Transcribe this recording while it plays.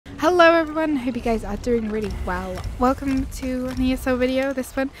Hello everyone, hope you guys are doing really well. Welcome to an ESO video.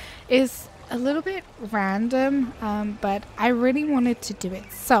 This one is a little bit random, but I really wanted to do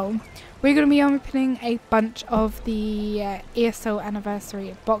it. So we're going to be opening a bunch of the ESO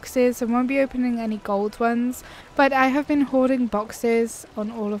anniversary boxes. I won't be opening any gold ones, but I have been hoarding boxes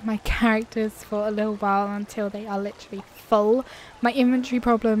on all of my characters for a little while until they are literally full. My inventory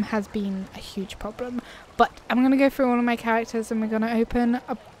problem has been a huge problem, but I'm going to go through all of my characters and we're going to open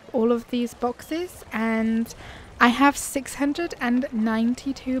all of these boxes, and I have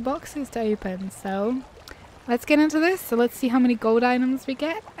 692 boxes to open, so let's get into this. So let's see how many gold items we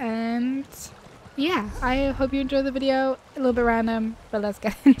get, and yeah, I hope you enjoy the video. A little bit random, but let's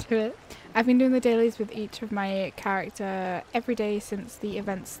get into it. I've been doing the dailies with each of my character every day since the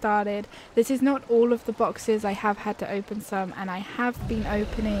event started. This is not all of the boxes, I have had to open some, and I have been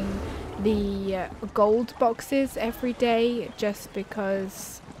opening the gold boxes every day just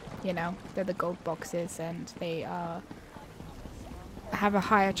because, you know, they're the gold boxes and they have a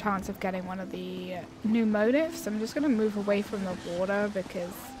higher chance of getting one of the new motifs. I'm just going to move away from the water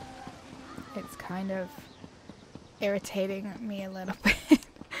because it's kind of irritating me a little bit.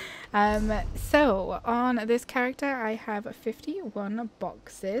 So on this character I have 51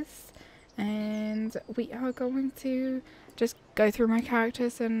 boxes, and we are going to just go through my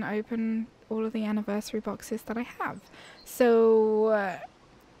characters and open all of the anniversary boxes that I have. So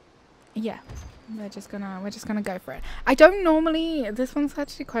yeah, we're just gonna go for it. I don't normally, this one's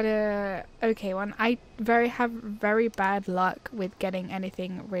actually quite a okay one. I have very bad luck with getting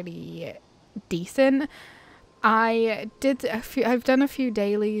anything really decent. I've done a few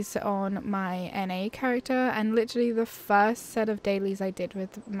dailies on my NA character, and literally the first set of dailies I did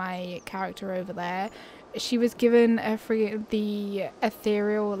with my character over there, she was given the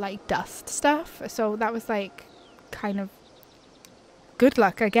ethereal like dust stuff, so that was like kind of good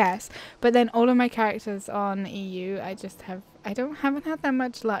luck, I guess. But then all of my characters on EU I haven't had that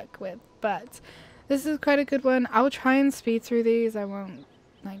much luck with, but this is quite a good one. I'll try and speed through these. I won't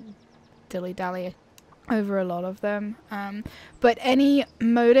like dilly-dally over a lot of them, but any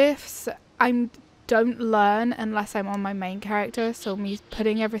motifs I don't learn unless I'm on my main character, so me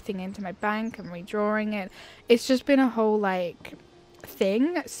putting everything into my bank and redrawing it's just been a whole like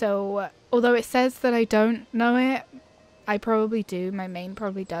thing. So although it says that I don't know it, I probably do, my main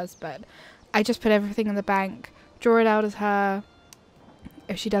probably does, but I just put everything in the bank, draw it out as her.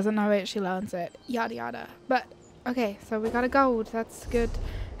 If she doesn't know it, she learns it, yada yada. But okay, so we got a gold, that's good.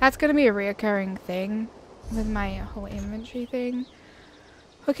 That's gonna be a reoccurring thing with my whole inventory thing.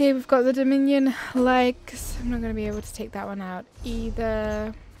 Okay, we've got the Dominion legs. I'm not gonna be able to take that one out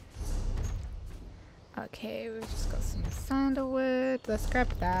either. Okay, we've just got some sandalwood. Let's grab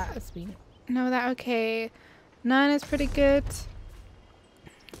that as we know that. Okay, 9 is pretty good.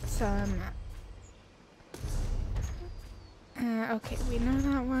 Some okay, we know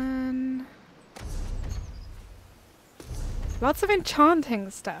that one. Lots of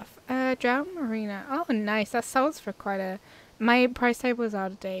enchanting stuff. Drown Marina. Oh, nice. That sells for quite a... My price tag was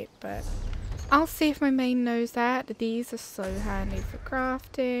out of date, but I'll see if my main knows that. These are so handy for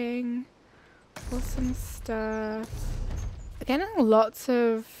crafting. Awesome stuff. Again, lots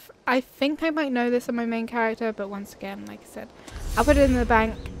of... I think I might know this on my main character, but once again, like I said, I'll put it in the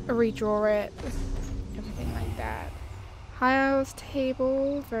bank, redraw it, everything like that. High Isles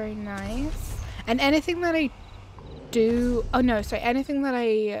table, very nice. And anything that I do, oh no, sorry, anything that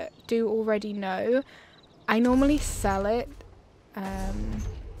I do already know, I normally sell it.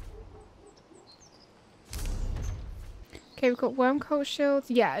 Okay, we've got worm coat shields.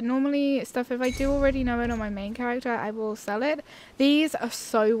 Yeah, normally stuff, if I do already know it on my main character, I will sell it. These are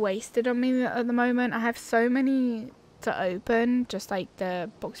so wasted on me at the moment. I have so many to open, just like the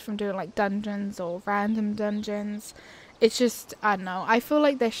books from doing like dungeons or random dungeons. It's just, I don't know, I feel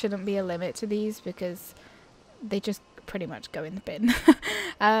like there shouldn't be a limit to these because they just pretty much go in the bin.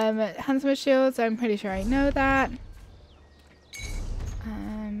 Handsome shields, I'm pretty sure I know that.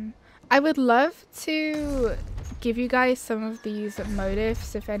 I would love to give you guys some of these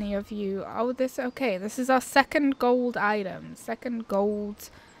motifs if any of you... Oh, okay, this is our second gold item. Second gold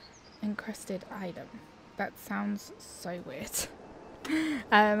encrusted item. That sounds so weird.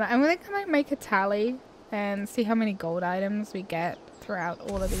 I think I might make a tally and see how many gold items we get throughout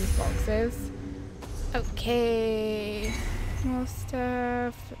all of these boxes. Okay, more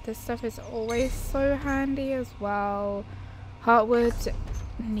stuff. This stuff is always so handy as well. Heartwood,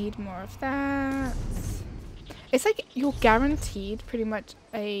 need more of that. It's like you're guaranteed pretty much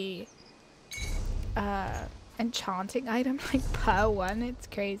a enchanting item like per one. It's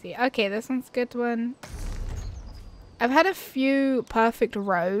crazy. Okay, this one's a good one. I've had a few perfect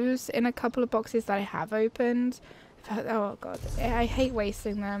rows in a couple of boxes that I have opened. Oh god, I hate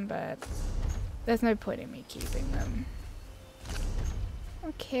wasting them, but there's no point in me keeping them.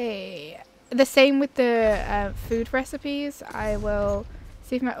 Okay, the same with the food recipes. I will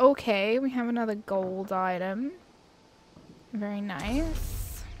see if my... Okay, we have another gold item. Very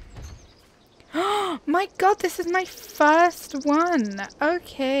nice. Oh my god, this is my first one.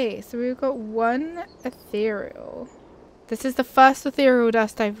 Okay, so we've got one ethereal. This is the first ethereal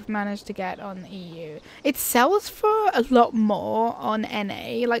dust I've managed to get on EU. It sells for a lot more on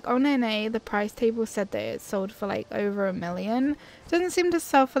NA. Like on NA, the price table said that it sold for like over $1 million. Doesn't seem to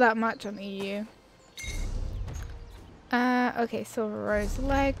sell for that much on EU. Okay, silver rose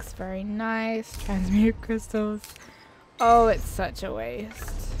legs, very nice. Transmute crystals. Oh, it's such a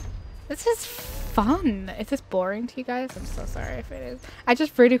waste. This is fun. Is this boring to you guys? I'm so sorry if it is. I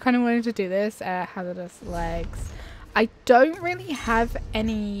just really kind of wanted to do this. Hazardous legs. I don't really have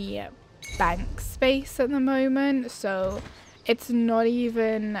any bank space at the moment, so it's not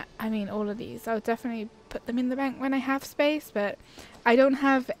even... I mean, all of these, I'll definitely put them in the bank when I have space, but I don't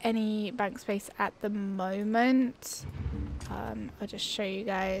have any bank space at the moment. I'll just show you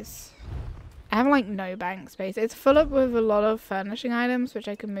guys. I have like no bank space. It's full up with a lot of furnishing items which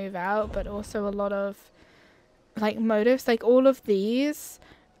I can move out, but also a lot of like motives. Like all of these,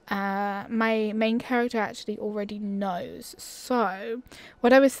 my main character actually already knows. So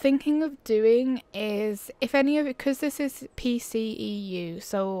what I was thinking of doing is, if any of it, because this is PC EU,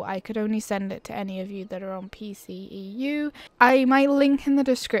 so I could only send it to any of you that are on PC EU, I might link in the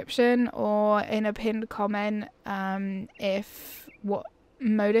description or in a pinned comment if what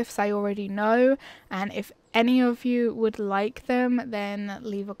motifs I already know, and if any of you would like them, then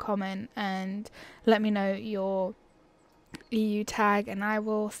leave a comment and let me know your EU tag and I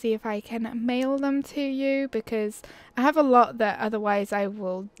will see if I can mail them to you, because I have a lot that otherwise I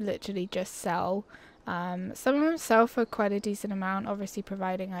will literally just sell. Some of them sell for quite a decent amount, obviously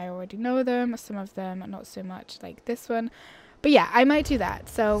providing I already know them. Some of them not so much, like this one. But yeah, I might do that.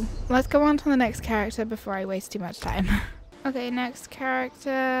 So let's go on to the next character before I waste too much time. Okay, next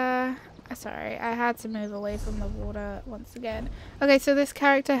character. Sorry, I had to move away from the water once again. Okay, so this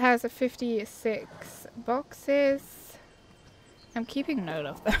character has 56 boxes. I'm keeping note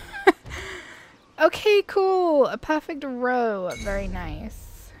of them. Okay, cool. A perfect row. Very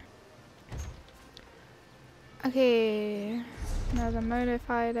nice. Okay, another motif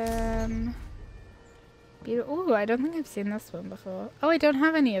item. Beautiful. Oh, I don't think I've seen this one before. Oh, I don't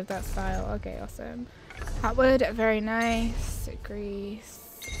have any of that style. Okay, awesome. Hotwood, very nice.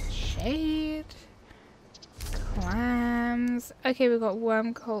 Grease, shade, clams. Okay, we've got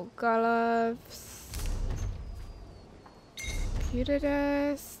worm coat gloves, pewter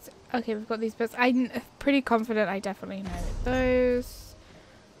dust. Okay, we've got these bits. I'm pretty confident I definitely know those.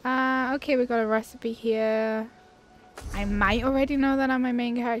 Okay, we've got a recipe here. I might already know that on my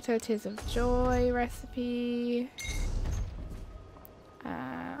main character. Tears of Joy recipe.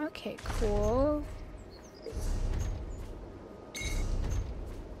 Okay, cool.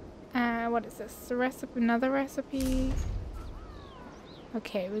 What is this? A recipe? Another recipe?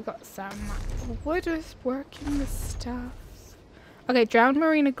 Okay, we got some woodworking stuff. Okay, drowned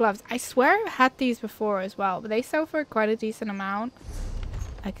marina gloves. I swear I've had these before as well, but they sell for quite a decent amount.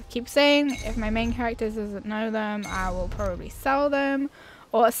 I could keep saying, if my main character doesn't know them, I will probably sell them.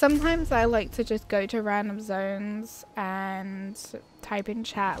 Or sometimes I like to just go to random zones and type in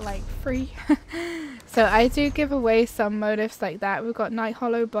chat like free. So I do give away some motifs like that. We've got Night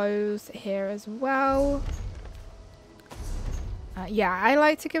Hollow bows here as well. Yeah, I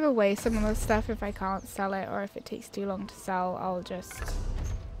like to give away some of the stuff if I can't sell it, or if it takes too long to sell, I'll just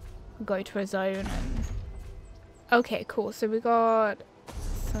go to a zone and... Okay, cool. So we got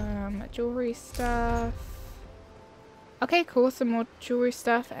some jewelry stuff. Okay, cool. Some more jewelry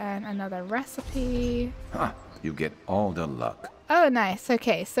stuff and another recipe. Huh, you get all the luck. Oh, nice.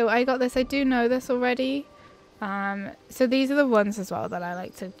 Okay, so I got this. I do know this already. So these are the ones as well that I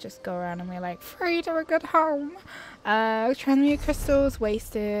like to just go around and be like, free to a good home. Transmute crystals,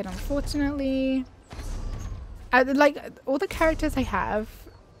 wasted, unfortunately. Like, all the characters I have,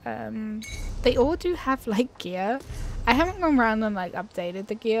 they all do have, like, gear. I haven't gone around and, like, updated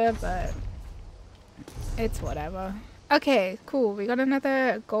the gear, but it's whatever. Okay, cool. We got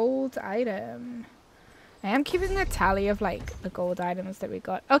another gold item. I am keeping a tally of like the gold items that we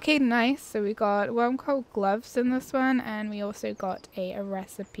got. Okay, nice. So we got worm coat gloves in this one, and we also got a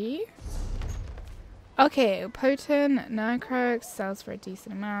recipe. Okay, potent Nurcrux sells for a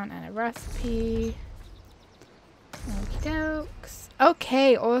decent amount, and a recipe. Okie dokes.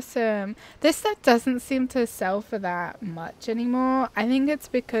 Okay, awesome. This stuff doesn't seem to sell for that much anymore. I think it's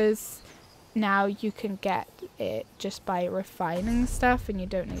because now you can get it just by refining stuff and you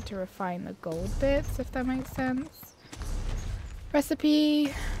don't need to refine the gold bits, if that makes sense.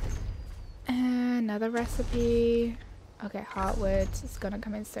 Recipe. Another recipe. Okay, heartwood is gonna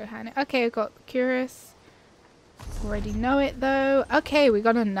come in so handy. Okay, I've got curious. Already know it though. Okay, we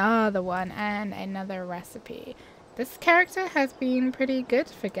got another one and another recipe. This character has been pretty good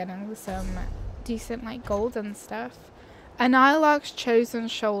for getting some decent like gold and stuff. An Ilark's chosen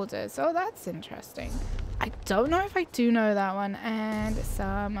shoulders. Oh, that's interesting. I don't know if I do know that one. And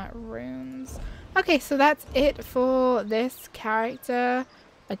some runes. Okay, so that's it for this character.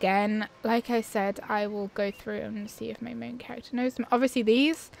 Again, like I said, I will go through and see if my main character knows them. Obviously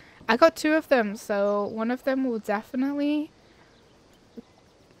these, I got 2 of them, so one of them will definitely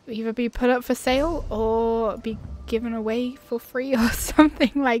either be put up for sale or be given away for free or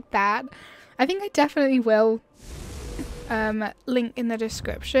something like that. I think I definitely will link in the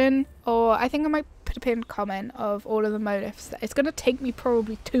description, or I think I might put a pinned comment of all of the motifs. It's going to take me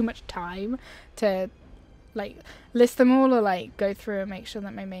probably too much time to like list them all or like go through and make sure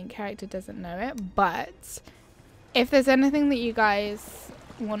that my main character doesn't know it, but if there's anything that you guys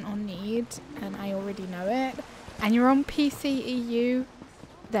want or need and I already know it and you're on PC EU,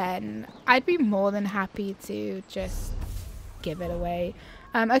 then I'd be more than happy to just give it away.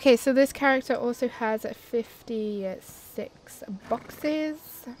 Okay, so this character also has 56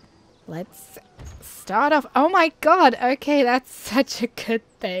 boxes. Let's start off. Oh my god, okay, that's such a good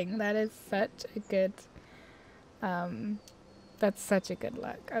thing. That is such a good that's such a good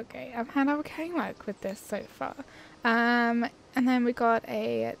look. Okay, I've had okay luck with this so far. And then we got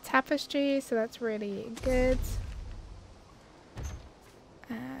a tapestry, so that's really good.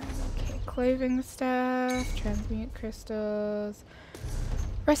 Okay, clothing stuff, transmute crystals,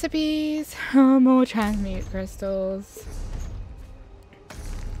 recipes, more transmute crystals.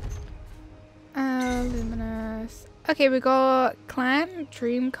 Luminous. Okay, we got clan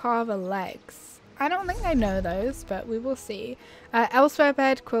dream carver legs. I don't think I know those, but we will see. Elsewhere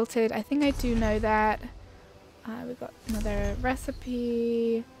bed quilted. I think I do know that. We've got another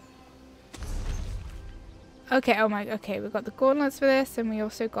recipe. Okay, oh my, okay, we've got the gauntlets for this, and we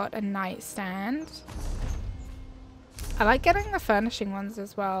also got a nightstand. I like getting the furnishing ones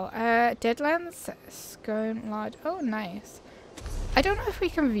as well. Deadlands, scone large. Oh, nice. I don't know if we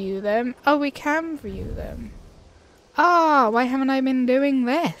can view them. Oh, we can view them. Oh, why haven't I been doing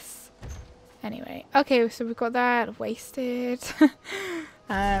this? Anyway, okay, so we've got that. Wasted.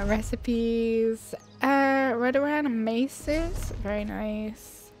 Recipes. Red around maces. Very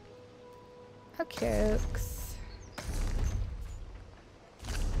nice. Okay.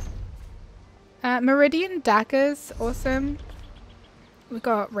 Meridian daggers. Awesome. We've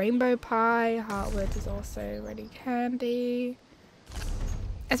got rainbow pie. Heartwood is also ready candy.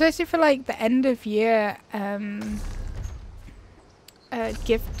 Especially for like the end of year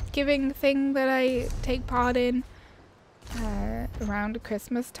gift giving thing that I take part in around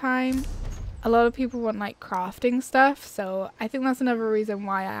Christmas time. A lot of people want like crafting stuff, so I think that's another reason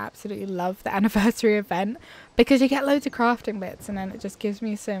why I absolutely love the anniversary event, because you get loads of crafting bits and then it just gives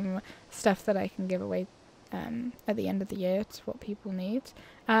me some stuff that I can give away at the end of the year to what people need.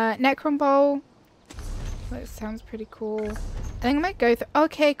 Necron bowl. That sounds pretty cool. I think I might go through.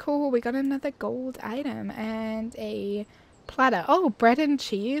 Okay, cool. We got another gold item and a platter. Oh, bread and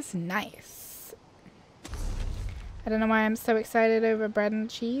cheese. Nice. I don't know why I'm so excited over bread and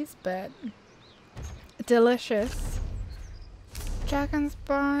cheese, but delicious. Dragon's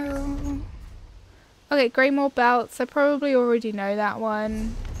bile. Okay, Greymore belts. I probably already know that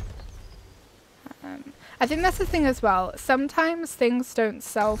one. I think that's the thing as well. Sometimes things don't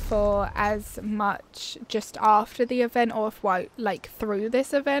sell for as much just after the event or like through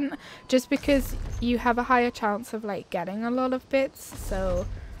this event, just because you have a higher chance of like getting a lot of bits. So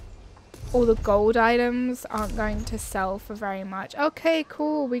all the gold items aren't going to sell for very much. Okay,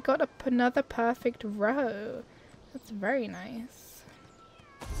 cool. We got another perfect row. That's very nice.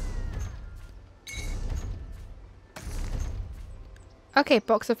 Okay,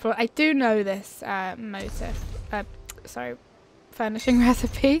 box of floor. I do know this furnishing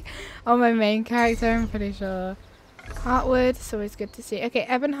recipe on my main character, I'm pretty sure. Heartwood, it's always good to see. Okay,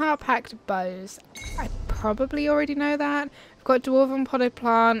 Ebonheart packed bows. I probably already know that. We've got dwarven potted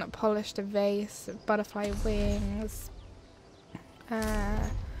plant, polished vase, butterfly wings.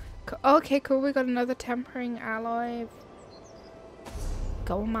 Okay, cool. We got another tempering alloy.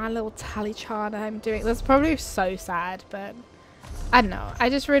 Go on my little tally chart I'm doing. That's probably so sad, but I don't know. I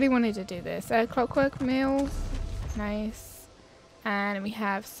just really wanted to do this. Clockwork meal. Nice. And we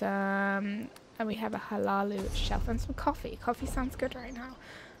have some... And we have a halalu shelf and some coffee. Coffee sounds good right now.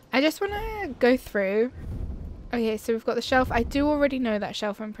 I just want to go through. Okay, so we've got the shelf. I do already know that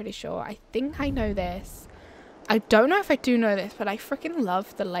shelf, I'm pretty sure. I think I know this. I don't know if I do know this, but I freaking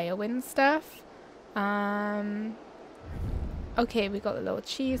love the layer win stuff. Okay, we got the little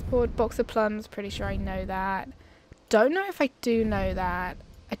cheese board. Box of plums, pretty sure I know that. Don't know if I do know that.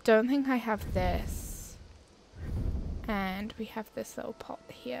 I don't think I have this. And we have this little pot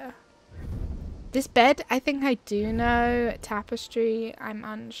here. This bed, I think I do know. Tapestry, I'm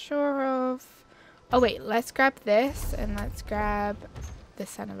unsure of. Oh wait, let's grab this and let's grab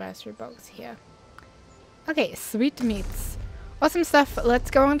this anniversary box here. Okay, sweet meats. Awesome stuff. Let's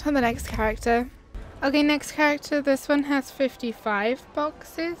go on to the next character. Okay, next character. This one has 55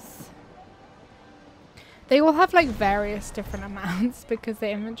 boxes. They all have like various different amounts because the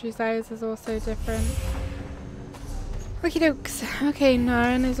inventory size is also different. Okie dokes. Okay,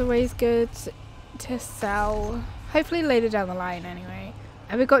 Naren is always good to sell. Hopefully later down the line anyway.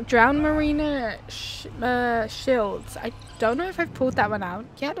 And we've got Drowned Marina Shields. I don't know if I've pulled that one out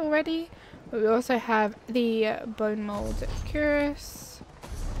yet already. But we also have the Bone Mold Cuirass.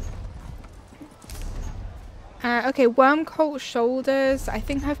 Okay, Worm Colt Shoulders. I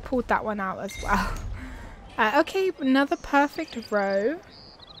think I've pulled that one out as well. Okay, another perfect row.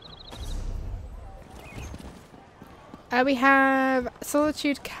 We have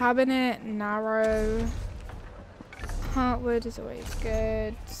Solitude Cabinet, Narrow. Heartwood is always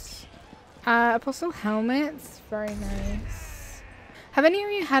good. Apostle Helmets, very nice. Have any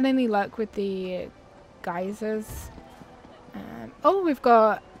of you had any luck with the geysers? Oh, we've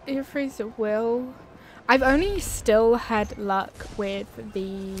got Earfreeze at Will. I've only still had luck with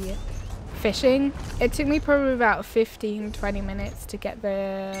the fishing. It took me probably about 15-20 minutes to get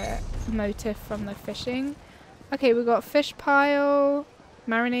the motif from the fishing. Okay, we've got Fish Pile,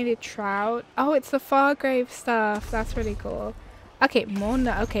 Marinated Trout. Oh, it's the Fargrave stuff. That's really cool. Okay, more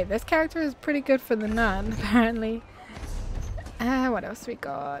nun. Okay, this character is pretty good for the nun, apparently. What else we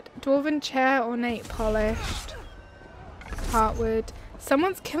got? Dwarven Chair, Ornate Polished. Heartwood.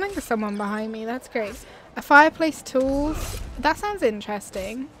 Someone's killing someone behind me. That's great. A Fireplace Tools. That sounds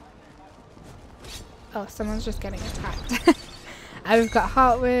interesting. Oh, someone's just getting attacked. We've got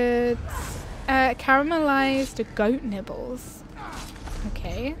Heartwood. Caramelized Goat Nibbles.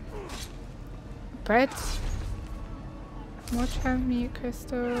 Okay. Bread. More transmute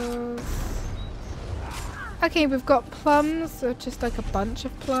crystals. Okay, we've got plums. So just like a bunch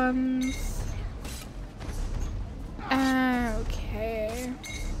of plums. Okay.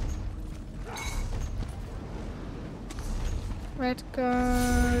 Red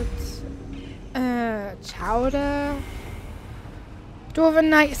Guard. Chowder. Dwarven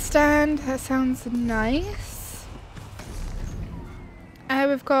Nightstand. That sounds nice.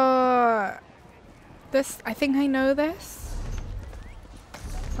 We've got this. I think I know this.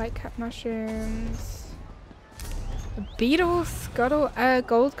 White cap mushrooms. Beetle Scuttle.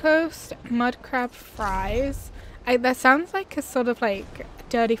 Gold Coast. Mud crab fries. That sounds like a sort of like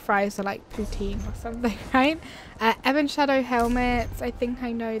dirty fries or like poutine or something, right? Ebon Shadow helmets. I think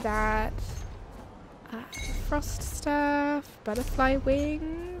I know that. Frost stuff, butterfly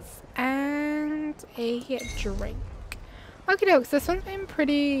wings, and a drink. Okay, dokes, this one's been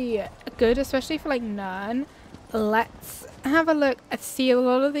pretty good, especially for like none. Let's have a look. I see a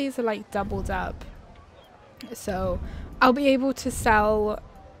lot of these are like doubled up, so I'll be able to sell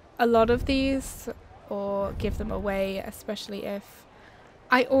a lot of these or give them away, especially if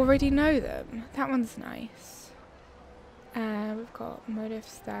I already know them. That one's nice. We've got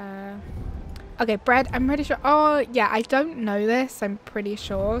motifs there. Okay, bread, I'm pretty sure. Oh, yeah, I don't know this, I'm pretty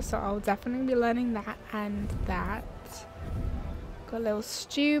sure. So I'll definitely be learning that and that. Got a little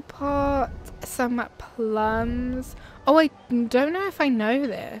stew pot. Some plums. Oh, I don't know if I know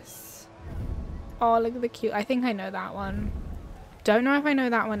this. Oh, look at the cute. I think I know that one. Don't know if I know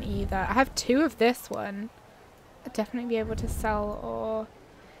that one either. I have two of this one. I'll definitely be able to sell or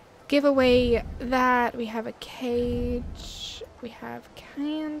give away that. We have a cage. We have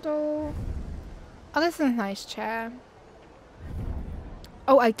candle. Oh, this is a nice chair.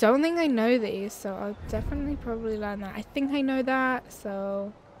 Oh, I don't think I know these, so I'll definitely probably learn that. I think I know that,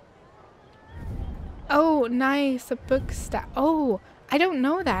 so... Oh, nice, a book stack. Oh, I don't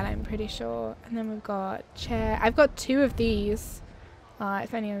know that, I'm pretty sure. And then we've got chair. I've got two of these.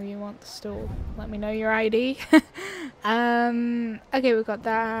 If any of you want the stool, let me know your ID. Okay, we've got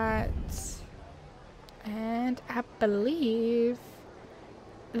that. And I believe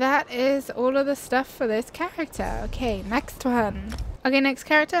that is all of the stuff for this character. Okay, next one. Okay, next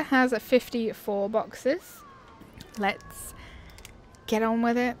character has 54 boxes. let's get on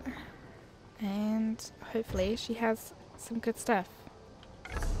with it. And hopefully she has some good stuff.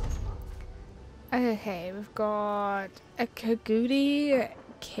 Okay, we've got a Kagudi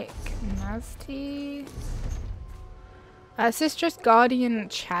Kick Nasty. Sistress Guardian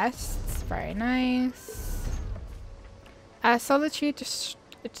Chests, very nice. Solitude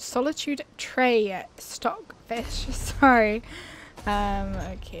Tray Stockfish, sorry.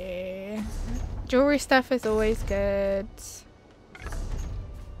 Okay. Jewelry stuff is always good.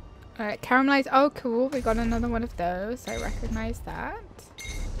 Alright, caramelized. Oh, cool. We got another one of those. I recognize that.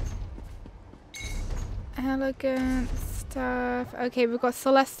 Elegant stuff. Okay, we've got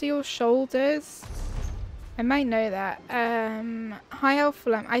Celestial Shoulders. I might know that. High Elf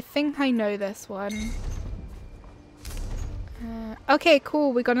Lamp. I think I know this one. Okay,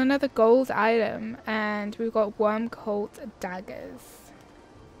 cool. We got another gold item. And we've got Worm Cult Daggers.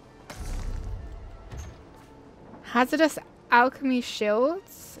 Hazardous Alchemy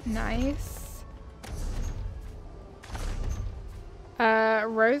Shields. Nice.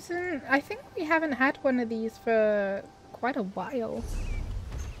 Rosen. I think we haven't had one of these for quite a while.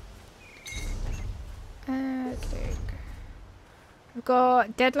 Okay. We've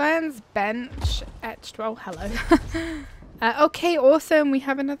got Deadlands Bench etched. Oh, hello. Okay, awesome. We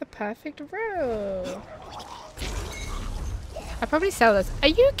have another perfect row. I'll probably sell this. Are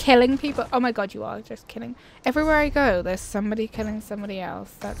you killing people? Oh my god, you are just killing. Everywhere I go, there's somebody killing somebody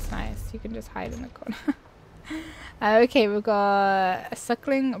else. That's nice. You can just hide in the corner. Okay, we've got a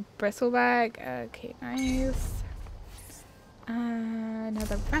Suckling Bristlebag. Okay, nice.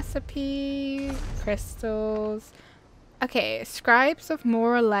 Another recipe. Crystals. Okay, Scribes of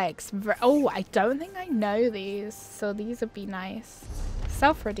Moral Legs. Oh, I don't think I know these. So these would be nice.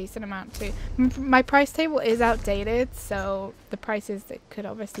 Sell for a decent amount too. My price table is outdated, so the prices that could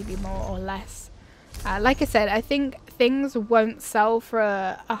obviously be more or less. Like I said, I think things won't sell for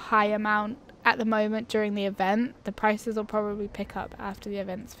a high amount at the moment during the event. The prices will probably pick up after the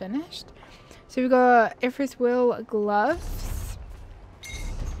event's finished. So we've got Ifrit's Will gloves.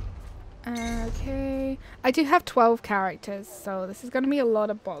 Okay. I do have 12 characters, so this is going to be a lot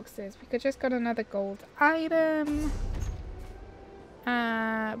of boxes. We could just got another gold item.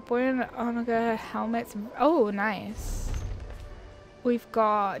 Buoyant Omega helmets. Oh, nice. We've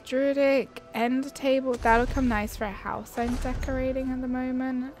got Druidic End Table. That'll come nice for a house I'm decorating at the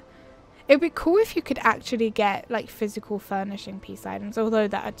moment. It'd be cool if you could actually get like physical furnishing piece items, although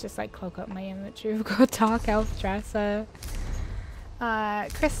that would just like clog up my inventory. We've got Dark Elf Dresser.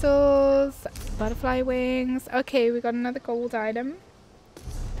 Crystals. Butterfly wings. Okay, we got another gold item.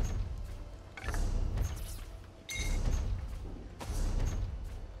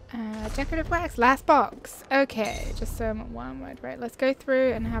 Decorative wax. Last box. Okay, just some one word. Right, let's go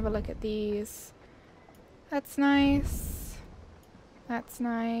through and have a look at these. That's nice. That's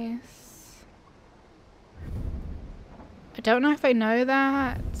nice. I don't know if I know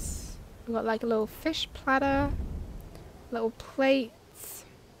that. We've got like a little fish platter. Little plates.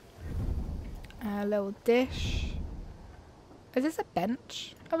 A little dish. Is this a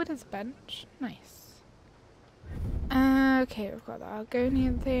bench? Oh, it is a bench. Nice. Okay, we've got the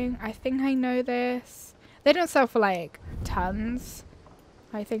Argonian thing. I think I know this. They don't sell for like tons.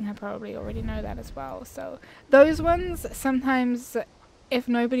 I think I probably already know that as well. So those ones, sometimes if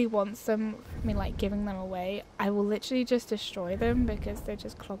nobody wants them, I mean like giving them away, I will literally just destroy them because they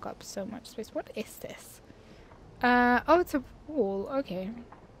just clog up so much space. What is this? Oh, it's a wall. Okay.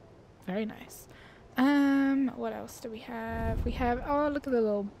 Very nice. What else do we have? We have, oh, look at the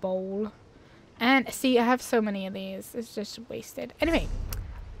little bowl. And see, I have so many of these. It's just wasted. Anyway,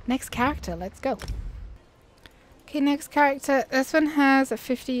 next character. Let's go. Okay, next character. This one has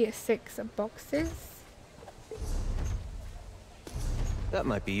 56 boxes. That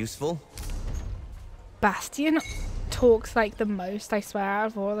might be useful. Bastian talks like the most, I swear, out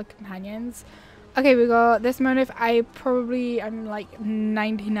of all the companions. Okay, we got this motive. I'm like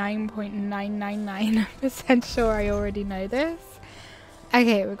 99.999% sure I already know this.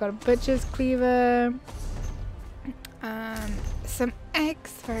 Okay, we've got a butcher's cleaver. Some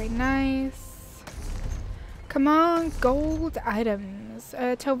eggs, very nice. Come on, gold items.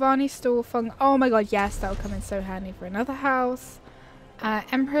 Telvanni stool fung. Oh my god, yes, that'll come in so handy for another house.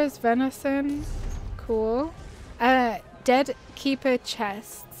 Emperor's venison, cool. Dead keeper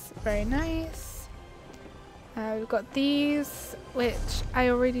chests, very nice. We've got these, which I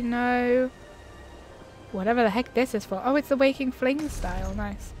already know. Whatever the heck this is for. Oh, it's the Waking Flame style.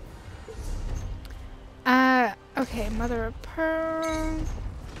 Nice. Okay, Mother of Pearl.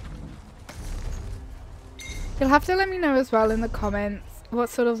 You'll have to let me know as well in the comments what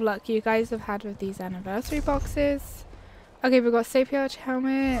sort of luck you guys have had with these anniversary boxes. Okay, we've got Sapiarch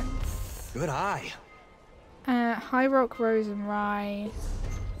helmets. Good eye. High Rock Rose and Rye.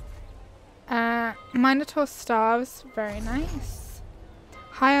 Minotaur Staves, very nice.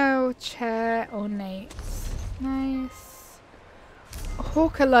 High Owl Chair, ornate. Nice.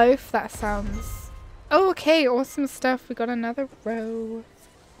 Hawker Loaf, that sounds... Oh, okay, awesome stuff. We got another row.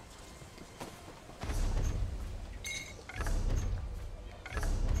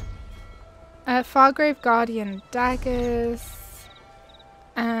 Fargrave Guardian daggers.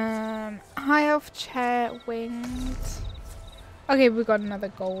 High Elf Chair, winged. Okay, we got another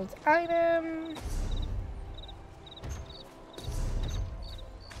gold item.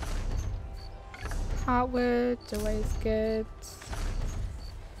 Heartwood, always good.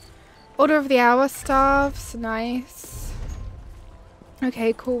 Order of the Hour staves, nice.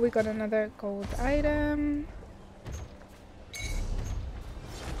 Okay, cool, we got another gold item.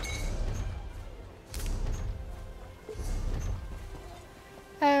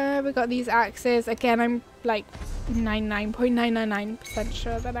 We got these axes. Again, I'm like 99.999%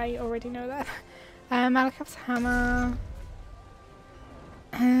 sure that I already know that. Malakav's hammer.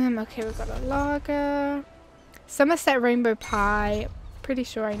 Okay, we've got a lager. Somerset Rainbow Pie. Pretty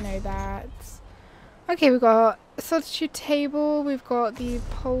sure I know that. Okay, we've got a Solitude Table. We've got the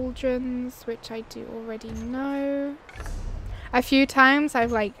Pauldrons, which I do already know. A few times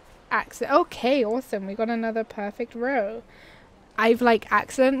I've like okay, awesome. We got another perfect row. I've like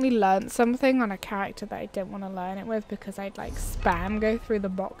accidentally learned something on a character that I didn't want to learn it with because I'd like spam go through the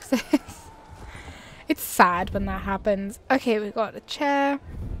boxes. It's sad when that happens. Okay, we've got a chair.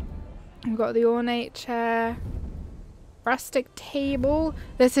 We've got the ornate chair. Rustic table.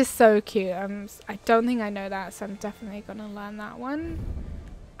 This is so cute. I don't think I know that, so I'm definitely gonna learn that one.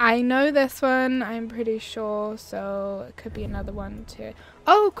 I know this one, I'm pretty sure, so it could be another one too.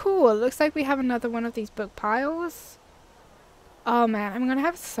 Oh, cool. Looks like we have another one of these book piles. Oh man, I'm gonna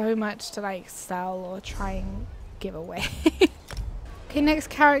have so much to like sell or try and give away. Okay,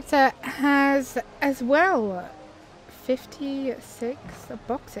 next character has as well 56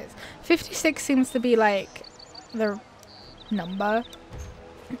 boxes. 56 seems to be like the number.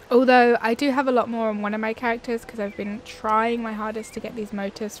 Although I do have a lot more on one of my characters because I've been trying my hardest to get these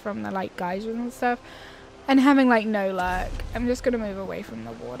motifs from the like geysers and stuff and having like no luck. I'm just gonna move away from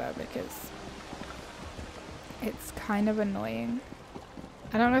the water because it's kind of annoying.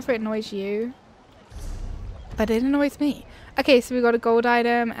 I don't know if it annoys you, but it annoys me. Okay, so we got a gold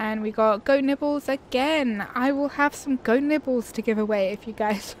item and we got goat nibbles again. I will have some goat nibbles to give away if you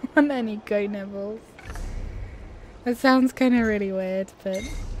guys want any goat nibbles. That sounds kind of really weird, but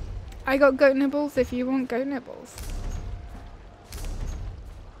I got goat nibbles if you want goat nibbles.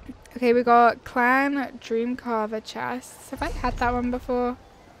 Okay, we got Clan Dream Carver chests. Have I had that one before?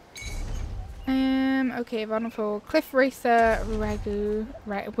 Okay, Vulnerable Cliff Racer Ragu.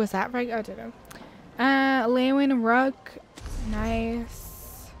 Was that Ragu? I don't know. Lewin Rug.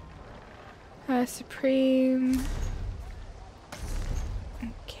 Nice. Supreme.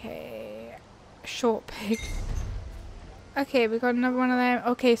 Okay. Short Pig. Okay, we got another one of them.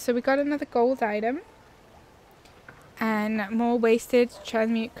 Okay, so we got another gold item. And more wasted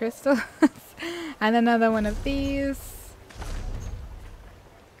transmute crystals. And another one of these.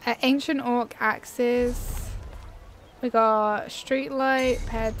 Ancient Orc axes. We got Streetlight,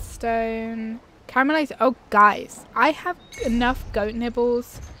 Headstone, Caramelized. Oh, guys, I have enough goat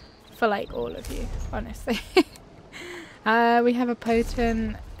nibbles for like all of you, honestly. We have a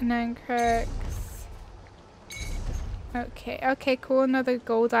Potent Nancrux. Okay, cool. Another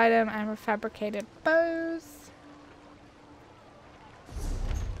gold item and refabricated bows.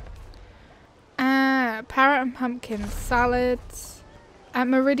 Parrot and pumpkin salads.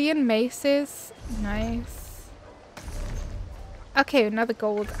 Meridian maces. Nice. Okay, another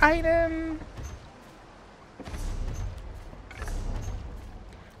gold item.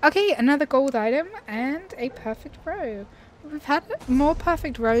 Okay, another gold item and a perfect row. We've had more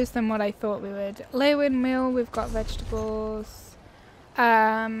perfect rows than what I thought we would. Lewin Mill, we've got vegetables.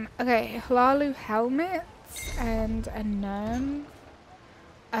 Okay, Hlalu helmets and a gnome.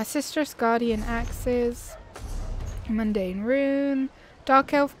 Sistress Guardian axes. Mundane rune.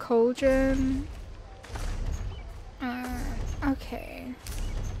 Dark Elf cauldron. Okay.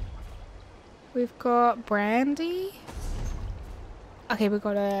 We've got brandy. Okay, we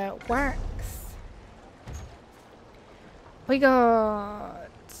got a wax. We got,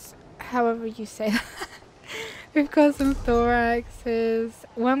 however you say that. We've got some thoraxes,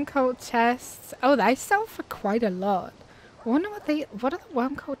 worm cult chests. Oh, they sell for quite a lot. I wonder what do the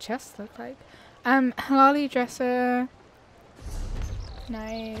worm cult chests look like? Halali dresser.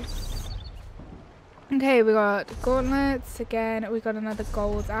 Nice. Okay, we got gauntlets again. We got another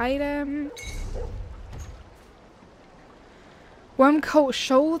gold item. Worm coat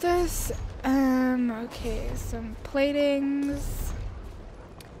shoulders. Okay, some platings.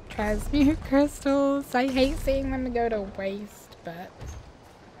 Transmute crystals. I hate seeing them go to waste, but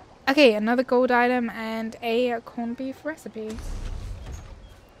okay, another gold item and a corned beef recipe.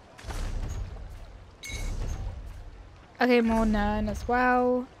 Okay, more none as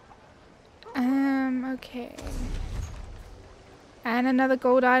well. Okay. And another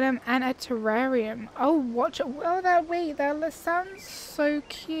gold item and a terrarium. Oh, watch it. Oh, wait, that sounds so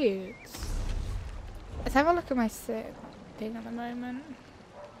cute. Let's have a look at my thing at the moment.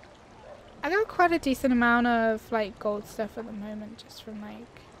 I got quite a decent amount of like gold stuff at the moment, just from like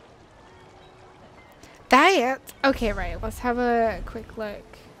diet. Okay, right. Let's have a quick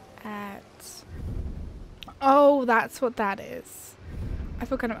look at. Oh, that's what that is. I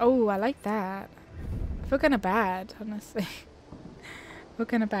feel kind of. Oh, I like that. I feel kind of bad, honestly. I feel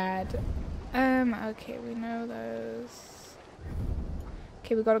kind of bad. Okay, we know those.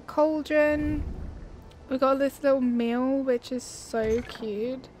 Okay, we got a cauldron. We got this little meal, which is so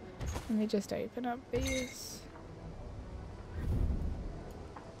cute. Let me just open up these.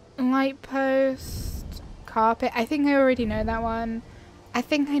 Light post, carpet. I think I already know that one. I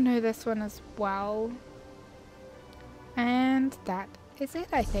think I know this one as well. And that is it,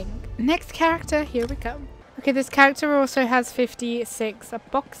 I think. Next character, here we go. Okay, this character also has 56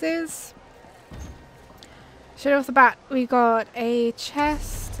 boxes. Straight off the bat, we got a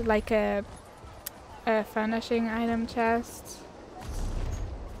chest, like a furnishing item chest.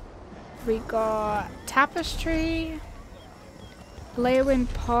 We got tapestry,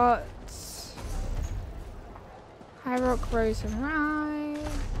 Leowin pots, High Rock Rose and Rye,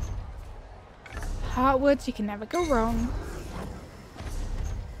 Heartwoods, you can never go wrong.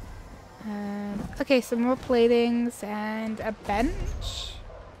 Okay, some more platings and a bench.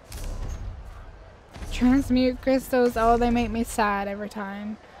 Transmute crystals, oh, they make me sad every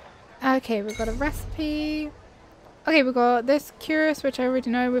time. Okay, we've got a recipe. Okay, we've got this curious, which I already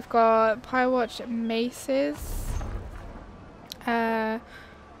know. We've got Pirewatch maces,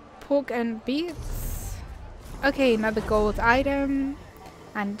 pork and beets. Okay, another gold item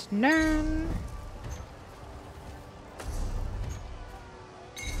and none.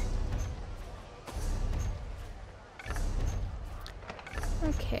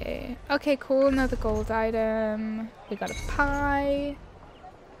 Okay. Okay, cool. Another gold item. We got a pie.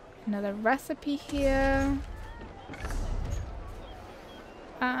 Another recipe here.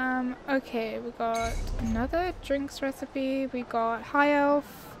 Okay, we got another drinks recipe. We got High Elf.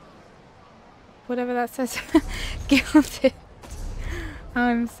 Whatever that says. Gilded.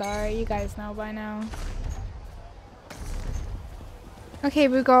 I'm sorry, you guys know by now. Okay,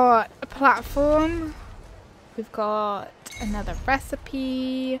 we got a platform. We've got another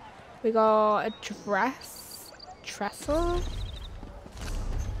recipe. We got a trestle.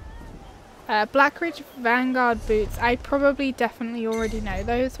 Blackridge Vanguard boots. I probably definitely already know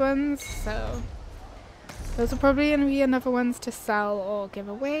those ones, so those are probably going to be another ones to sell or give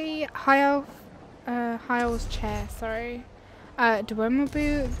away. High Elf's chair, sorry. Duomo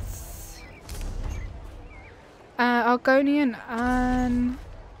boots. Argonian urn.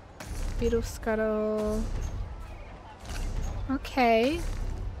 Beetle scuttle. Okay.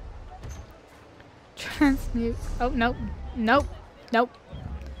 Transmute. Oh, nope. Nope. Nope.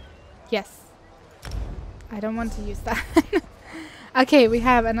 Yes. I don't want to use that. Okay, we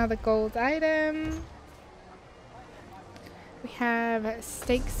have another gold item. We have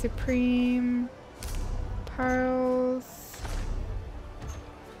Steak Supreme. Pearls.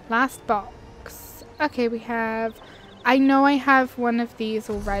 Last box. Okay, we have... I know I have one of these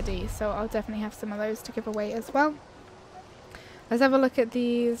already, so I'll definitely have some of those to give away as well. Let's have a look at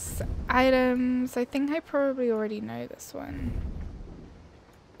these items. I think I probably already know this one.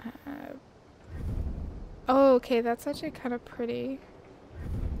 Oh, okay, that's actually kind of pretty.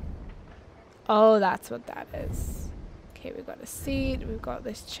 Oh, that's what that is. Okay, we've got a seat. We've got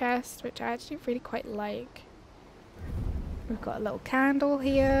this chest, which I actually really quite like. We've got a little candle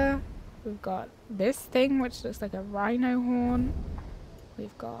here. We've got this thing, which looks like a rhino horn.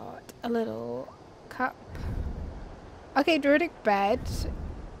 We've got a little cup. Okay, druidic bed.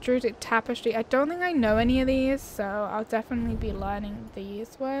 Druidic tapestry. I don't think I know any of these, so I'll definitely be learning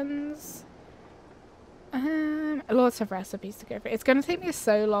these ones. Lots of recipes to go through. It's gonna take me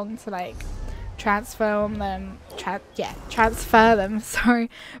so long to like transfer them. Sorry,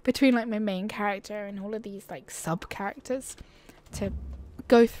 between like my main character and all of these like sub characters to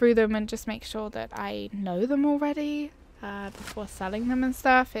go through them and just make sure that I know them already. before selling them and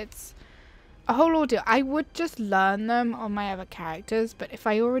stuff. It's a whole ordeal. I would just learn them on my other characters, but if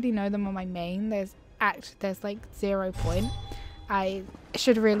I already know them on my main, there's like 0 point. I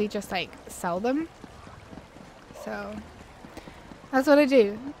should really just like sell them. So that's what I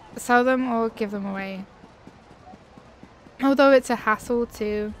do. Sell them or give them away. Although it's a hassle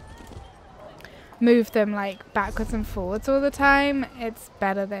to move them like backwards and forwards all the time, it's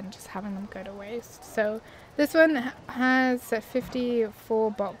better than just having them go to waste. So this one has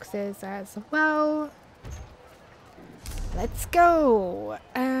 54 boxes as well. Let's go.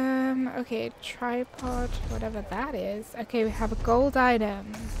 Okay, tripod, whatever that is. Okay, we have a gold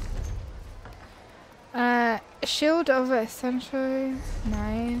item. Shield of Essential,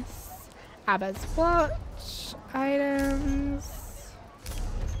 nice. Abba's watch items.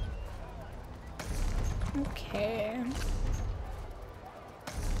 Okay.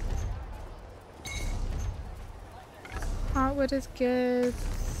 Heartwood is good.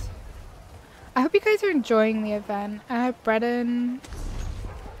 I hope you guys are enjoying the event. Breadon.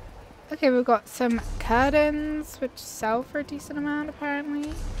 Okay, we've got some curtains, which sell for a decent amount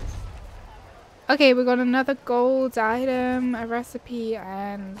apparently. Okay, we got another gold item, a recipe,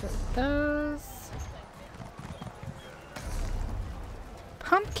 and those.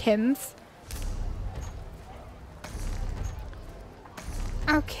 Pumpkins.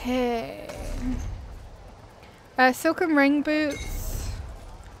 Okay. Silken ring boots.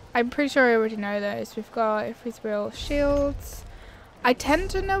 I'm pretty sure I already know those. We've got Ifrit's shields. I tend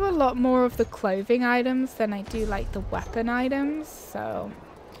to know a lot more of the clothing items than I do like the weapon items. So,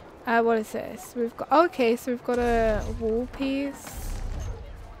 what is this? We've got, okay, so we've got a wall piece.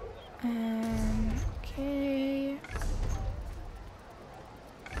 Okay.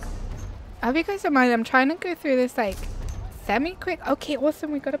 I hope you guys don't mind. I'm trying to go through this like semi-quick. Okay,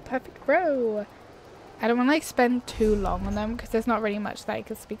 awesome. We got a perfect row. I don't want to like spend too long on them because there's not really much that I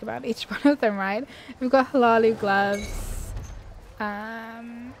can speak about each one of them, right? We've got halalu gloves.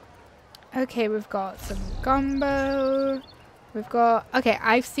 Okay, we've got some gumbo. We've got, okay,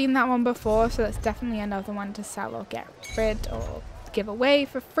 I've seen that one before, so that's definitely another one to sell or get rid or give away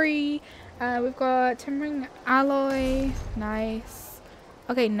for free. We've got timbering alloy, nice.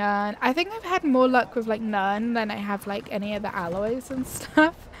 Okay, none. I think I've had more luck with like none than I have like any of the alloys and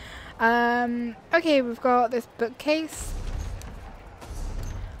stuff. Okay, we've got this bookcase.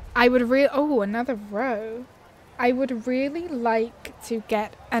 I would really, oh, another row. I would really like to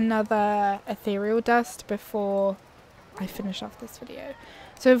get another ethereal dust before I finish off this video.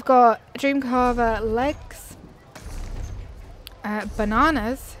 So we've got Dreamcarver legs,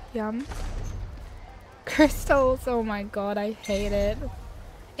 bananas, yum, crystals, oh my god, I hate it.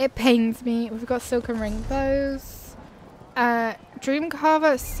 It pains me. We've got silken ring bows,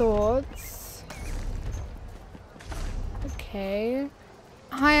 Dreamcarver swords, okay,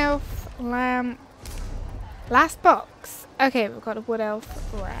 high elf lamp, last box. Okay, we've got a wood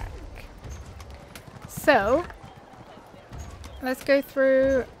elf rack. So let's go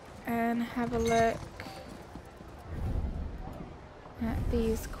through and have a look at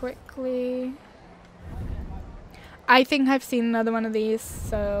these quickly. I think I've seen another one of these,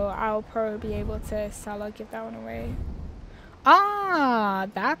 so I'll probably be able to sell or give that one away. Ah,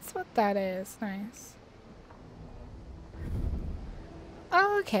 that's what that is. Nice.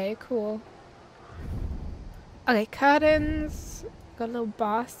 Oh, okay, cool. Okay, curtains. Got a little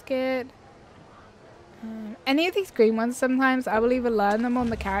basket. Any of these green ones, sometimes I will either learn them on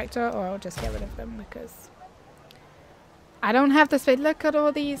the character or I'll just get rid of them because I don't have the space. Look at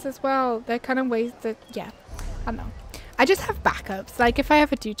all these as well. They're kind of ways that, yeah, I don't know. I just have backups. Like if I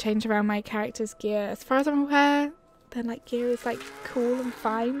ever do change around my character's gear, as far as I'm aware, then like gear is like cool and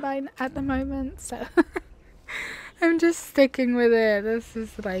fine at the moment. So I'm just sticking with it. This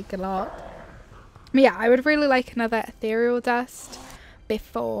is like a lot. But yeah, I would really like another ethereal dust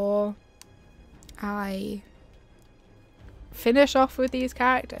before I finish off with these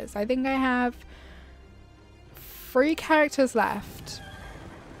characters. I think I have 3 characters left.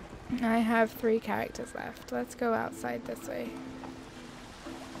 I have 3 characters left. Let's go outside this way.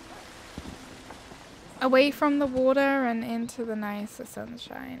 Away from the water and into the nicer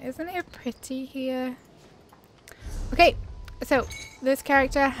sunshine. Isn't it pretty here? Okay, so this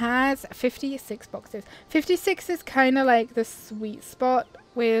character has 56 boxes. 56 is kind of like the sweet spot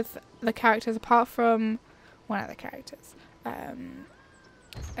with the characters apart from one of the characters.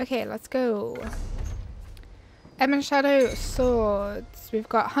 Okay, let's go. Ebon Shadow swords. We've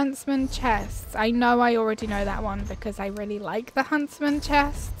got Huntsman chests. I know I already know that one because I really like the Huntsman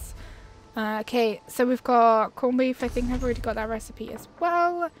chests. Okay, so we've got corned beef. I think I've already got that recipe as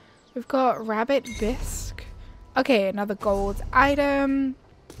well. We've got rabbit bisque. Okay, another gold item.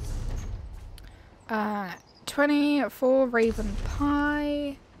 24 raven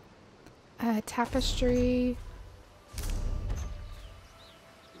pie. Tapestry.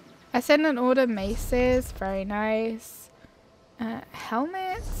 I sent an order maces. Very nice.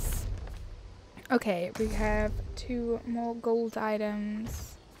 Helmets. Okay, we have 2 more gold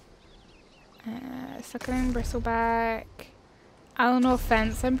items. Suckling bristleback. Eleanor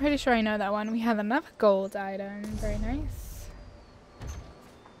fence. I'm pretty sure I know that one. We have another gold item. Very nice.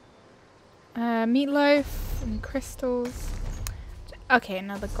 Meatloaf and crystals. Okay,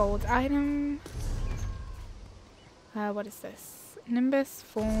 another gold item. What is this? Nimbus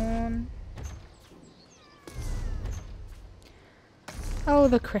fawn. Oh,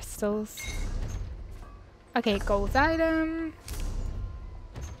 the crystals. Okay, gold item.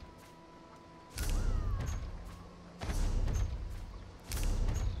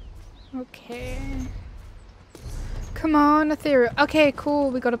 Okay. Come on, ethereal. Okay, cool.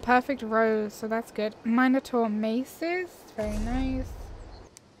 We got a perfect rose, so that's good. Minotaur maces. Very nice.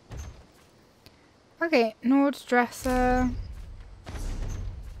 Okay, Nord's dresser.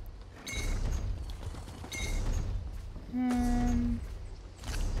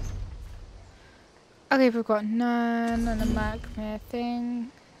 Okay, we've got none and a Macmere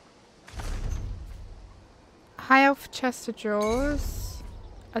thing. High elf chest of drawers.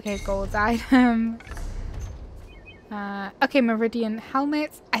 Okay, gold item. Okay, Meridian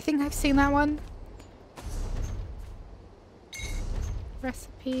helmets. I think I've seen that one.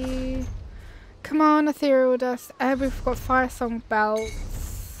 Recipe. Come on, ethereal dust. We've got fire song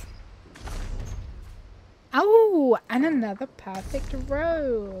belts. Oh, and another perfect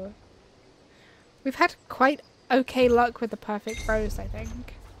row. We've had quite okay luck with the perfect rows, I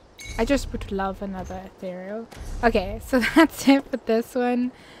think. I just would love another ethereal. Okay, so that's it for this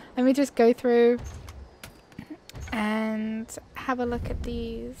one. Let me just go through and have a look at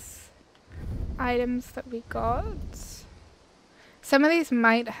these items that we got. Some of these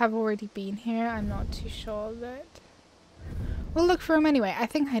might have already been here. I'm not too sure, but we'll look for them anyway. I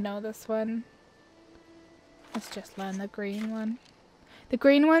think I know this one. Let's just learn the green one. The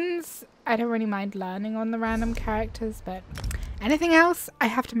green ones, I don't really mind learning on the random characters, but anything else, I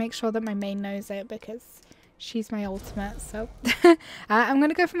have to make sure that my main knows it because she's my ultimate. So I'm going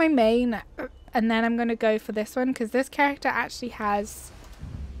to go for my main and then I'm going to go for this one because this character actually has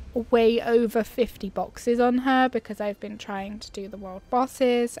way over 50 boxes on her because I've been trying to do the world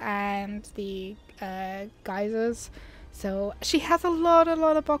bosses and the geysers. So she has a lot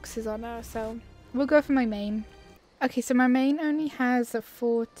of boxes on her, so we'll go for my main. Okay, so my main only has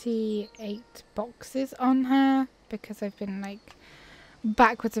 48 boxes on her because I've been like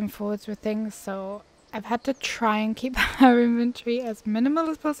backwards and forwards with things, so I've had to try and keep her inventory as minimal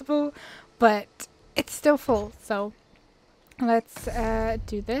as possible, but it's still full, so let's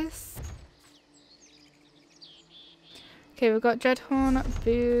do this. Okay, we've got Dreadhorn,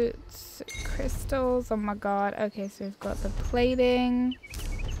 boots, crystals, oh my god. Okay, so we've got the plating.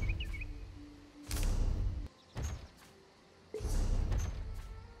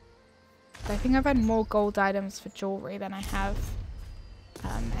 I think I've had more gold items for jewelry than I have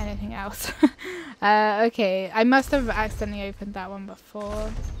anything else. Okay, I must have accidentally opened that one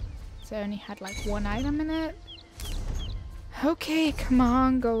before. So it only had like 1 item in it. Okay, come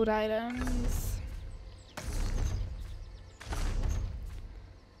on, gold items.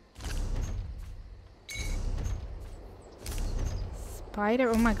 Spider,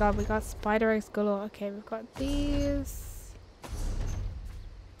 oh my god, we got spider eggs galore. Okay, we've got these.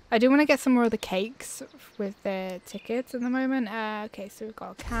 I do want to get some more of the cakes with the tickets at the moment. Okay, so we've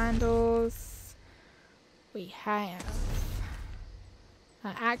got candles. We have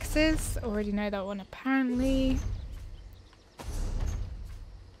axes. Already know that one apparently.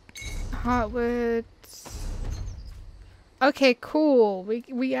 Heartwood. Okay, cool.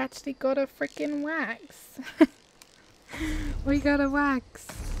 We actually got a freaking wax. We got a wax.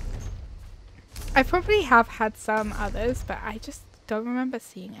 I probably have had some others, but I just don't remember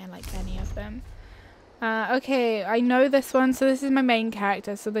seeing like any of them. Okay, I know this one, so this is my main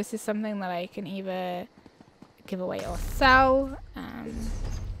character, so this is something that I can either give away or sell.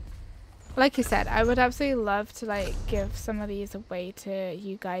 Like you said, I would absolutely love to like give some of these away to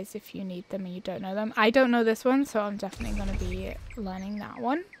you guys if you need them and you don't know them. I don't know this one, so I'm definitely going to be learning that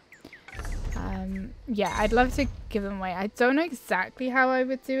one. Yeah, I'd love to give them away. I don't know exactly how I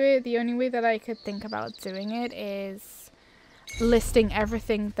would do it. The only way that I could think about doing it is listing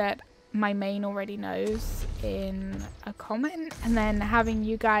everything that my main already knows in a comment and then having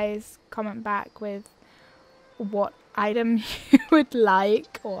you guys comment back with what item you would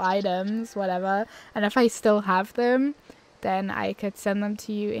like, or items, whatever, and if I still have them, then I could send them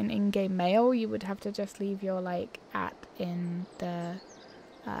to you in-game mail. You would have to just leave your like @ in the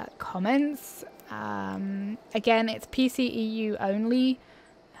comments. Again, it's PCEU only.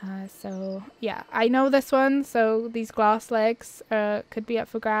 So yeah, I know this one. So these glass legs could be up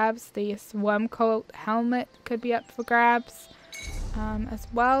for grabs. This worm coat helmet could be up for grabs as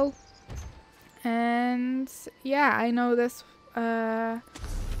well. And yeah, I know this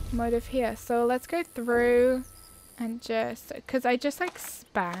motive here. So let's go through and just, because I just like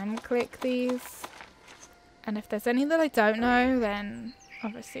spam click these. And if there's any that I don't know, then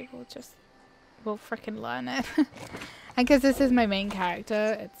obviously we'll freaking learn it. And because this is my main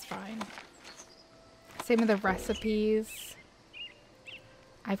character, it's fine. Same with the recipes.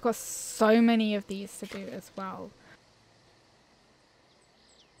 I've got so many of these to do as well.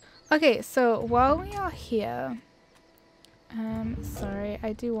 Okay, so while we are here, sorry,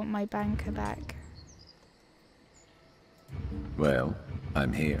 I do want my banker back. Well,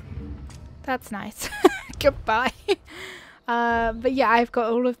 I'm here. That's nice. Goodbye. But yeah, I've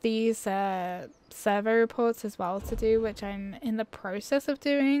got all of these survey reports as well to do, which I'm in the process of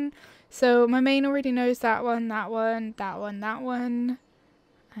doing. So my main already knows that one, that one, that one, that one.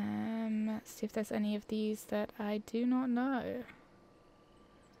 Let's see if there's any of these that I do not know.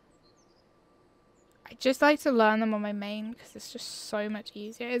 I just like to learn them on my main because it's just so much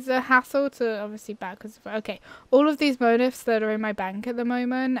easier. It's a hassle to obviously backwards. Okay, all of these motifs that are in my bank at the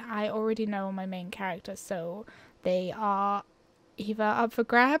moment, I already know on my main character, so they are either up for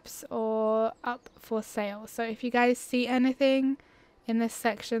grabs or up for sale. So if you guys see anything in this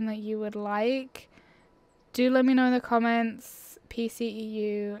section that you would like, do let me know in the comments,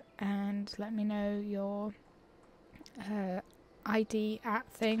 PCEU, and let me know your ID @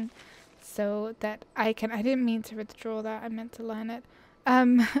 thing so that I didn't mean to withdraw that, I meant to learn it.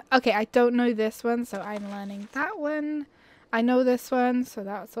 Okay, I don't know this one, so I'm learning that one. I know this one, so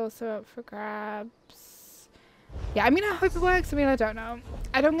that's also up for grabs. Yeah, I mean, I hope it works. I mean, I don't know.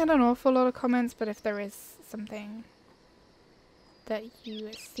 I don't get an awful lot of comments, but if there is something that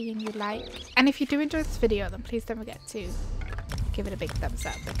you see and you like, and if you do enjoy this video, then please don't forget to give it a big thumbs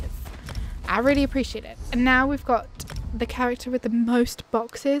up because I really appreciate it. And now we've got the character with the most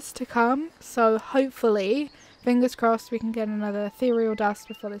boxes to come, so hopefully, fingers crossed, we can get another ethereal dust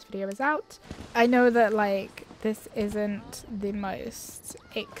before this video is out. I know that like this isn't the most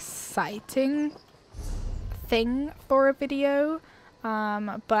exciting thing for a video,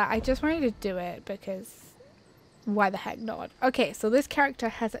 but I just wanted to do it because why the heck not? Okay, so this character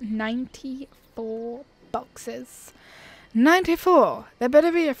has 94 boxes. 94! There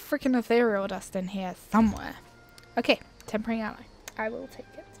better be a freaking ethereal dust in here somewhere. Okay, tempering ally. I will take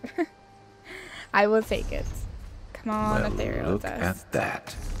it. I will take it. Come on, Well, ethereal look dust. at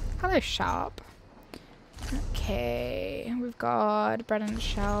that. Hello, Sharp. Okay, we've got bread and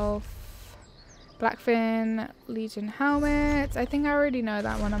shelf, Blackfin, Legion helmet. I think I already know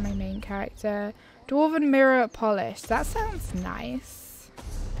that one on my main character. Dwarven mirror polish. That sounds nice.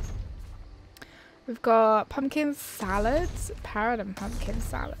 We've got pumpkin salad, parrot and pumpkin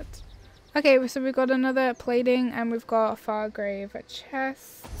salad. Okay, so we've got another plating, and we've got a Fargrave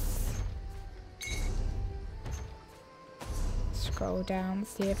chest. Scroll down,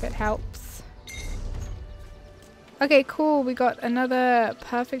 see if it helps. Okay, cool. We got another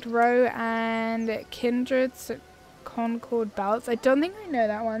perfect row and Kindred's Concord belts. I don't think I know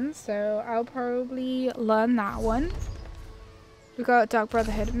that one, so I'll probably learn that one. We got Dark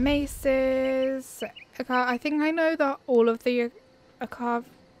Brotherhood maces. I think I know all of the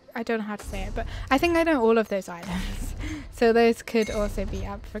I don't know how to say it, but I think I know all of those items. So those could also be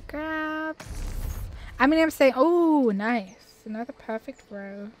up for grabs. I mean, I'm saying, oh, nice. Another perfect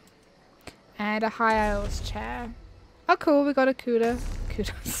row. And a high aisles chair. Oh, cool. We got a Cuda.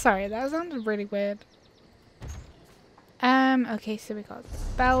 Sorry, that sounded really weird. Okay, so we got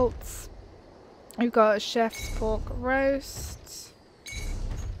belts. We've got chef's pork roast.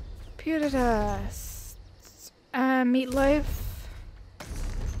 Pewter dust. Meatloaf.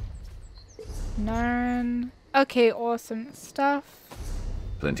 Nern. Okay, awesome stuff.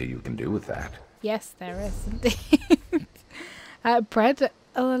 Plenty you can do with that. Yes, there is indeed. Bread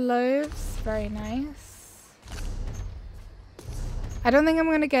loaves. Very nice. I don't think I'm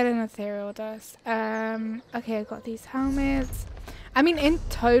going to get an ethereal dust. Okay, I got these helmets. I mean, in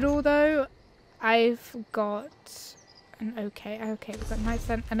total, though, I've got an we've got nice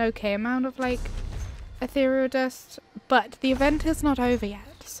an okay amount of, like, ethereal dust. But the event is not over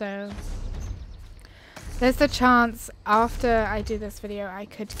yet, so there's the chance after I do this video I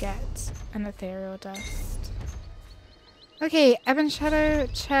could get an ethereal dust. Okay, Ebon Shadow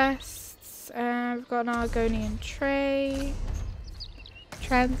chests. We've got an Argonian tray.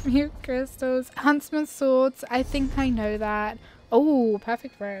 Transmute crystals. Huntsman swords. I think I know that. Oh,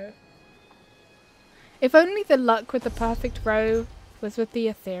 perfect row. If only the luck with the perfect row was with the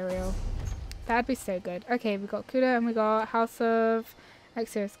ethereal. That'd be so good. Okay, we got Kuda and we got House of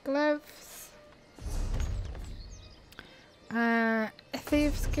Exodus gloves.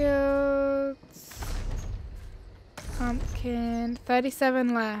 Thieves Guilds. Pumpkin.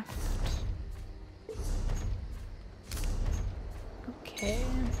 37 left. Okay.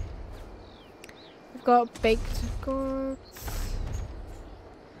 We've got baked gourds.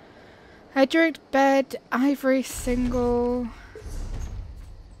 Hydric bed, ivory single.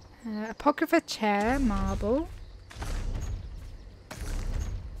 Apocrypha chair, marble.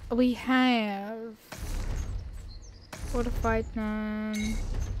 We have fortified nun.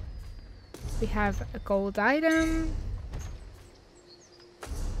 We have a gold item.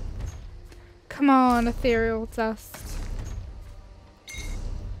 Come on, ethereal dust.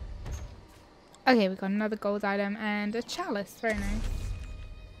 Okay, we got another gold item and a chalice. Very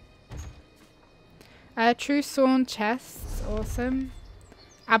nice. True Sworn chests. Awesome.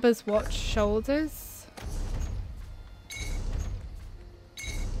 Abba's watch shoulders.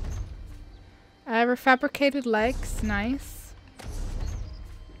 Refabricated legs. Nice.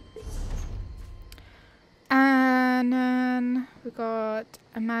 And then we got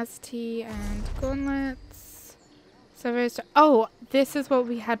a Mazti and gauntlets. Oh, this is what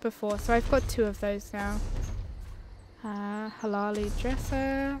we had before. So I've got 2 of those now. Halali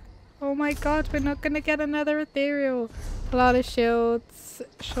dresser. Oh my god, we're not going to get another ethereal. Halali shields.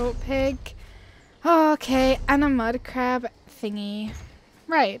 Short pig. Oh, okay, and a mud crab thingy.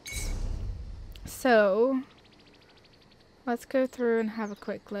 Right. So, let's go through and have a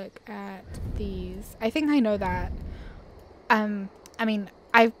quick look at these. I think I know that. I mean,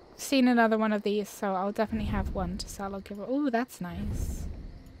 I've seen another one of these, so I'll definitely have one to sell. I'll give it. Oh, that's nice.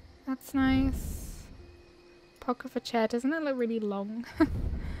 That's nice. Pocket for chair. Doesn't it look really long?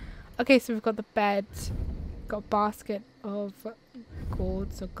 Okay, so we've got the bed. Got a basket of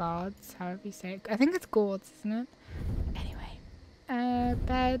gourds or guards, however you say it. I think it's gourds, isn't it? Anyway.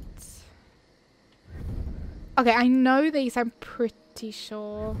 Bed. Okay, I know these, I'm pretty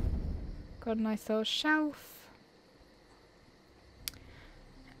sure. Got a nice little shelf.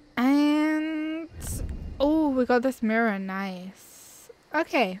 And oh, we got this mirror. Nice.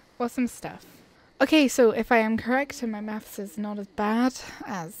 Okay, awesome stuff. Okay, so if I am correct and my maths is not as bad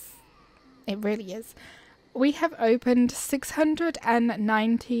as it really is, we have opened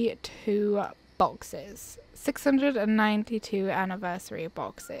 692 boxes. 692 anniversary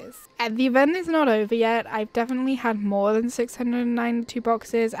boxes. And the event is not over yet. I've definitely had more than 692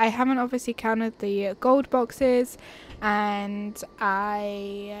 boxes. I haven't obviously counted the gold boxes, and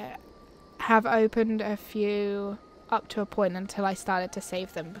I have opened a few up to a point until I started to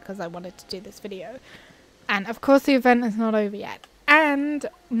save them because I wanted to do this video. And of course the event is not over yet. And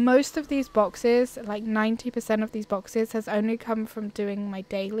most of these boxes, like 90% of these boxes, has only come from doing my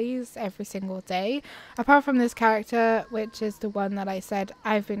dailies every single day. Apart from this character, which is the one that I said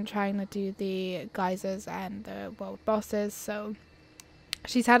I've been trying to do the geysers and the world bosses, so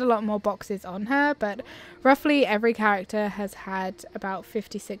she's had a lot more boxes on her, but roughly every character has had about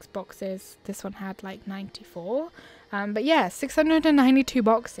 56 boxes. This one had like 94. But yeah, 692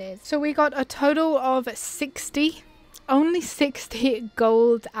 boxes. So we got a total of 60. Only 60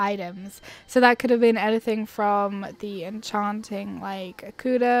 gold items. So that could have been anything from the enchanting like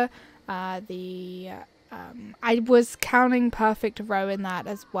Akuda, I was counting perfect row in that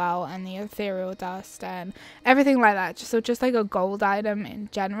as well, and the ethereal dust and everything like that. So just like a gold item in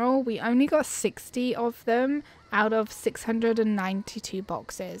general. We only got 60 of them out of 692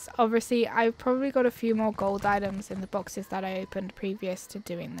 boxes. Obviously, I've probably got a few more gold items in the boxes that I opened previous to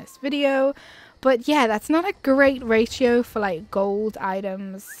doing this video. But yeah, that's not a great ratio for like gold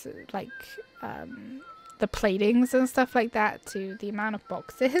items, like the platings and stuff like that, to the amount of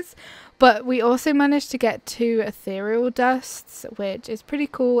boxes. But we also managed to get 2 ethereal dusts, which is pretty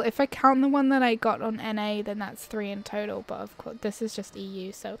cool. If I count the one that I got on NA, then that's 3 in total, but of course this is just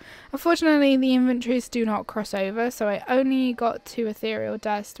EU, so unfortunately the inventories do not cross over, so I only got 2 ethereal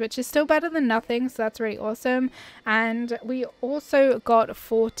dust, which is still better than nothing, so that's really awesome. And we also got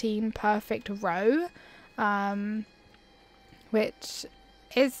 14 perfect row, which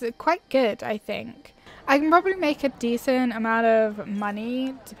is quite good, I think. I can probably make a decent amount of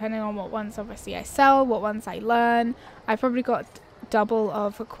money depending on what ones obviously I sell, what ones I learn. I probably got double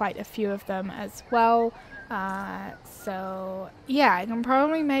of quite a few of them as well. So yeah, I can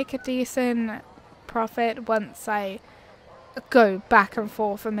probably make a decent profit once I go back and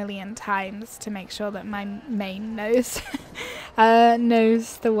forth a million times to make sure that my main knows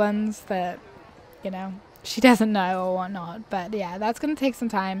knows the ones that, you know, she doesn't know or whatnot. But yeah, that's going to take some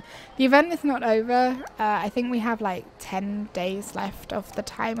time. The event is not over. I think we have like 10 days left of the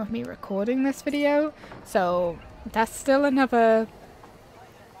time of me recording this video, so that's still another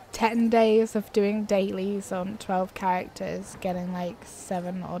 10 days of doing dailies on 12 characters, getting like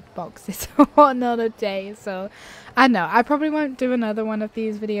 7 odd boxes or whatnot a day. So I know I probably won't do another one of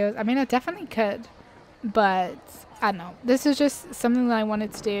these videos. I mean, I definitely could, but I don't know, this is just something that I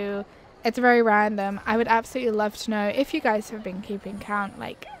wanted to do. It's very random. I would absolutely love to know if you guys have been keeping count,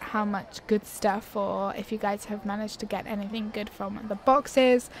 like how much good stuff, or if you guys have managed to get anything good from the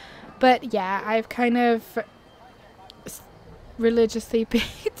boxes. But yeah, I've kind of religiously been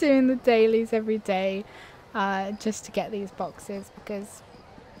doing the dailies every day just to get these boxes, because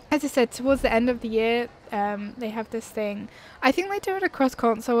as I said, towards the end of the year they have this thing. I think they do it across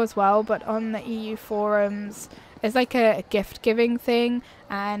console as well, but on the EU forums it's like a gift giving thing,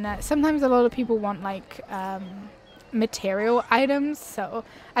 and sometimes a lot of people want like material items, so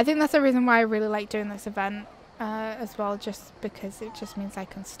I think that's the reason why I really like doing this event as well, just because it just means I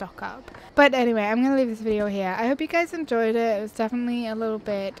can stock up. But anyway, I'm gonna leave this video here. I hope you guys enjoyed it. It was definitely a little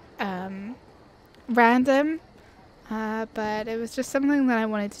bit random, but it was just something that I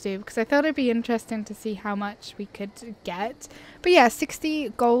wanted to do because I thought it'd be interesting to see how much we could get. But yeah, 60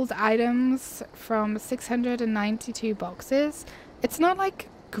 gold items from 692 boxes. It's not like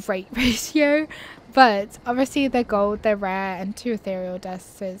great ratio, but obviously they're gold, they're rare, and 2 ethereal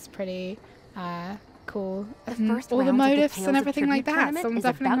dusts is pretty cool. And all the motifs and everything like that, so I'm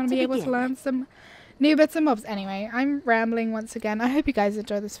definitely going to be able to learn some new bits and bobs. Anyway, I'm rambling once again. I hope you guys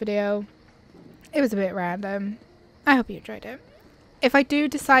enjoyed this video. It was a bit random. I hope you enjoyed it. If I do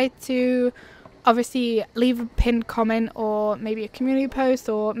decide to obviously leave a pinned comment or maybe a community post,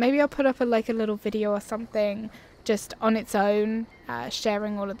 or maybe I'll put up a little video or something just on its own,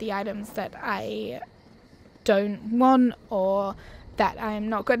 sharing all of the items that I don't want or that I'm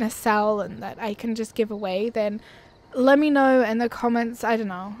not going to sell and that I can just give away, then let me know in the comments. I don't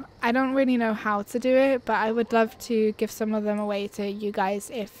know. I don't really know how to do it, but I would love to give some of them away to you guys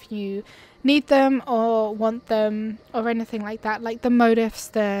if you need them or want them or anything like that, like the motifs,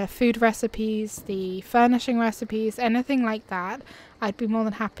 the food recipes, the furnishing recipes, anything like that. I'd be more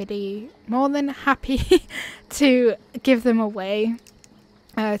than happy to give them away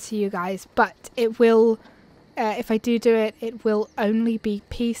to you guys. But it will, if I do it, it will only be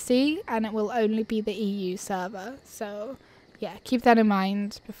PC and it will only be the EU server. So yeah, keep that in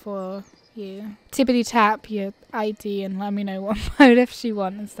mind before you tippity tap your ID and let me know what motifs you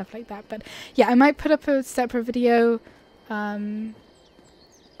want and stuff like that. But yeah, I might put up a separate video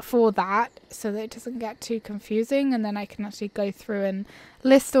for that so that it doesn't get too confusing, and then I can actually go through and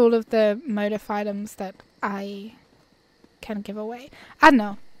list all of the motif items that I can give away. I don't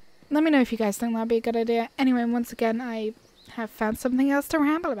know. Let me know if you guys think that'd be a good idea. Anyway, once again, I have found something else to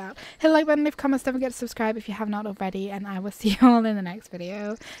ramble about. Hit the like button, leave comments, don't forget to subscribe if you have not already, and I will see you all in the next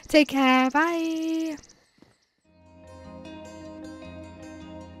video. Take care, bye!